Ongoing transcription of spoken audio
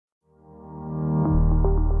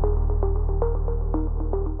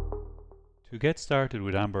get started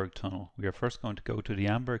with Amberg Tunnel, we are first going to go to the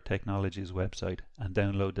Amberg Technologies website and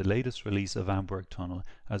download the latest release of Amberg Tunnel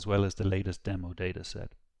as well as the latest demo dataset.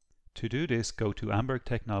 To do this, go to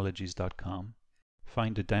ambergtechnologies.com,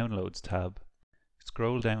 find the Downloads tab,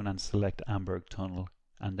 scroll down and select Amberg Tunnel,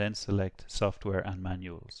 and then select Software and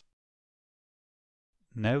Manuals.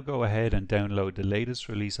 Now go ahead and download the latest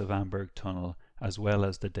release of Amberg Tunnel as well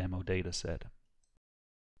as the demo dataset.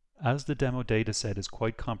 As the demo dataset is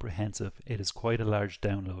quite comprehensive, it is quite a large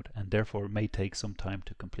download and therefore may take some time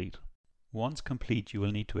to complete. Once complete, you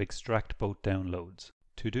will need to extract both downloads.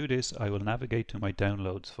 To do this, I will navigate to my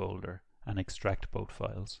Downloads folder and extract both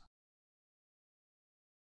files.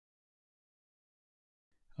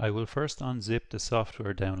 I will first unzip the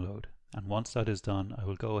software download, and once that is done, I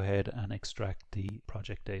will go ahead and extract the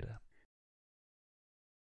project data.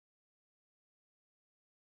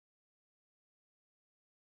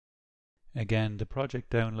 Again, the project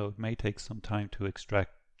download may take some time to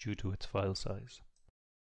extract due to its file size.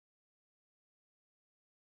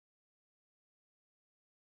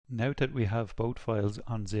 Now that we have both files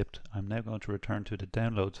unzipped, I'm now going to return to the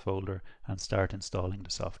Downloads folder and start installing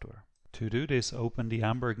the software. To do this, open the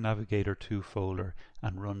Amberg Navigator 2 folder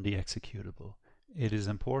and run the executable. It is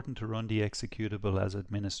important to run the executable as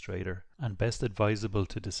administrator and best advisable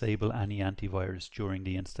to disable any antivirus during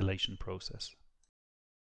the installation process.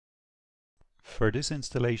 For this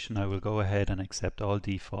installation, I will go ahead and accept all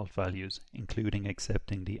default values, including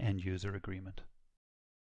accepting the end user agreement.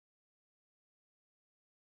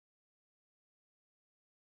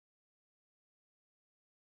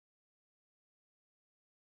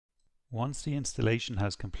 Once the installation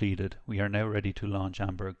has completed, we are now ready to launch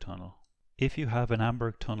Amberg Tunnel. If you have an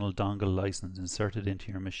Amberg Tunnel dongle license inserted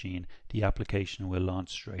into your machine, the application will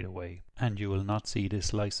launch straight away, and you will not see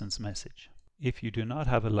this license message. If you do not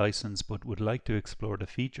have a license but would like to explore the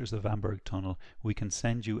features of Amberg Tunnel, we can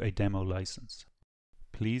send you a demo license.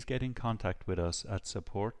 Please get in contact with us at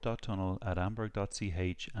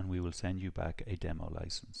support.tunnel@amberg.ch and we will send you back a demo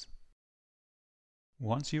license.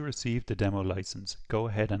 Once you receive the demo license, go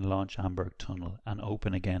ahead and launch Amberg Tunnel and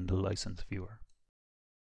open again the license viewer.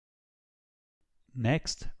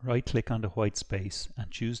 Next, right-click on the white space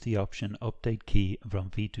and choose the option Update Key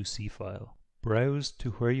from V2C file. Browse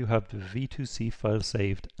to where you have the V2C file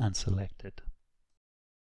saved and select it.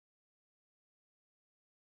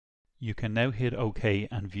 You can now hit OK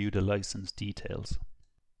and view the license details.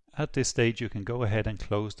 At this stage, you can go ahead and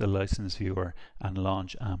close the license viewer and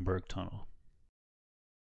launch Amberg Tunnel.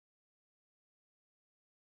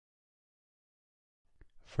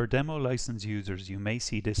 For demo license users, you may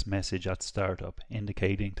see this message at startup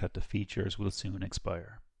indicating that the features will soon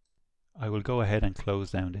expire. I will go ahead and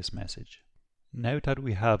close down this message. Now that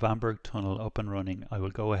we have Amberg Tunnel up and running, I will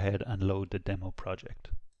go ahead and load the demo project.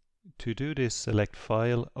 To do this, select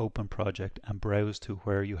File, Open Project and browse to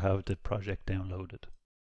where you have the project downloaded.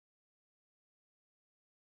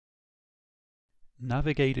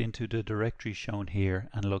 Navigate into the directory shown here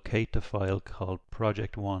and locate the file called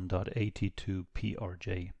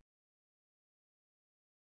project1.at2prj.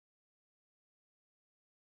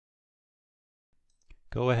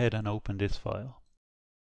 Go ahead and open this file.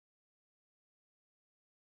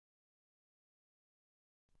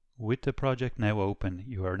 With the project now open,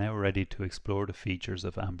 you are now ready to explore the features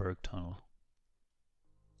of Amberg Tunnel.